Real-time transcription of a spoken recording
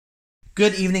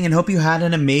Good evening and hope you had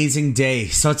an amazing day.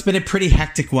 So it's been a pretty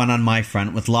hectic one on my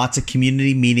front with lots of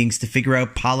community meetings to figure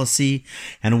out policy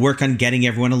and work on getting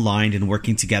everyone aligned and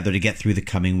working together to get through the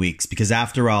coming weeks. Because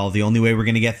after all, the only way we're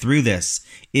going to get through this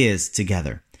is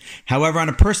together. However, on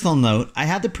a personal note, I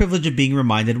had the privilege of being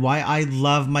reminded why I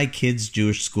love my kids'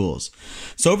 Jewish schools.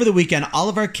 So over the weekend, all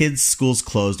of our kids' schools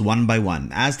closed one by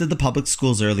one, as did the public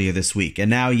schools earlier this week.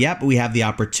 And now, we have the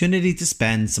opportunity to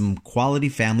spend some quality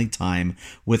family time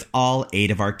with all 8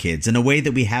 of our kids in a way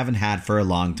that we haven't had for a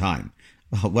long time.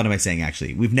 What am I saying,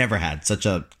 actually? We've never had such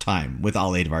a time with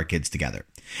all 8 of our kids together.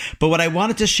 But what I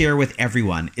wanted to share with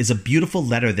everyone is a beautiful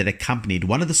letter that accompanied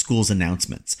one of the school's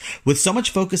announcements, with so much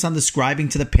focus on describing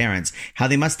to the parents how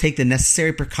they must take the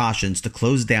necessary precautions to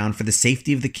close down for the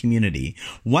safety of the community.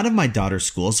 One of my daughter's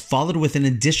schools followed with an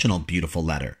additional beautiful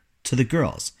letter to the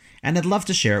girls, and I'd love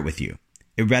to share it with you.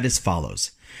 It read as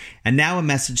follows. And now a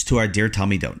message to our dear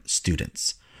Talmidot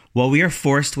students. While we are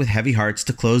forced with heavy hearts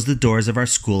to close the doors of our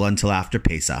school until after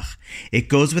Pesach, it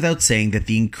goes without saying that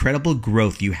the incredible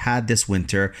growth you had this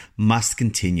winter must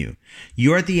continue.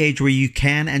 You are at the age where you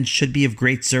can and should be of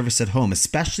great service at home,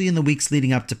 especially in the weeks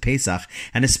leading up to Pesach,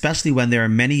 and especially when there are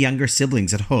many younger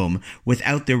siblings at home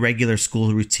without their regular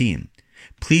school routine.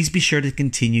 Please be sure to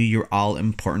continue your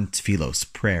all-important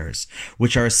tefillos, prayers,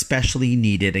 which are especially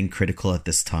needed and critical at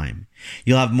this time.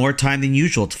 You'll have more time than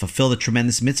usual to fulfill the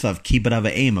tremendous mitzvah of kibbud av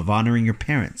va'em, of honoring your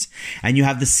parents, and you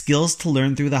have the skills to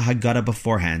learn through the Haggadah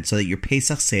beforehand so that your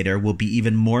Pesach Seder will be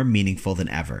even more meaningful than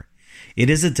ever. It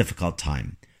is a difficult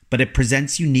time, but it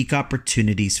presents unique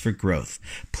opportunities for growth.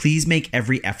 Please make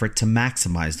every effort to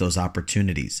maximize those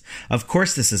opportunities. Of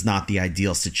course, this is not the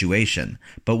ideal situation,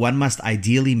 but one must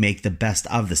ideally make the best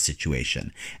of the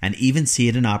situation and even see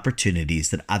it in opportunities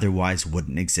that otherwise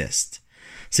wouldn't exist.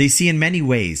 So you see, in many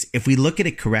ways, if we look at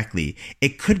it correctly,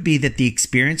 it could be that the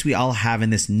experience we all have in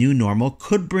this new normal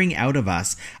could bring out of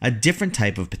us a different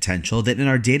type of potential that in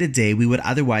our day-to-day we would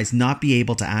otherwise not be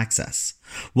able to access.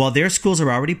 While their schools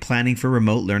are already planning for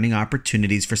remote learning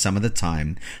opportunities for some of the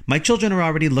time, my children are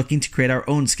already looking to create our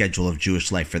own schedule of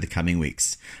Jewish life for the coming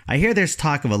weeks. I hear there's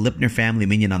talk of a Lipner family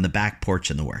minyan on the back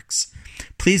porch in the works.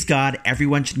 Please God,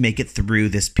 everyone should make it through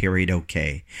this period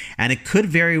okay. And it could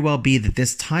very well be that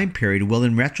this time period will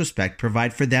in retrospect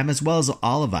provide for them as well as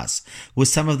all of us with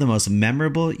some of the most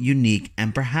memorable, unique,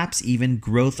 and perhaps even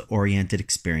growth-oriented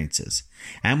experiences.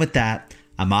 And with that,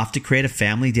 I'm off to create a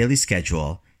family daily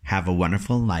schedule. Have a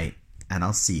wonderful night, and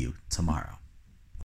I'll see you tomorrow.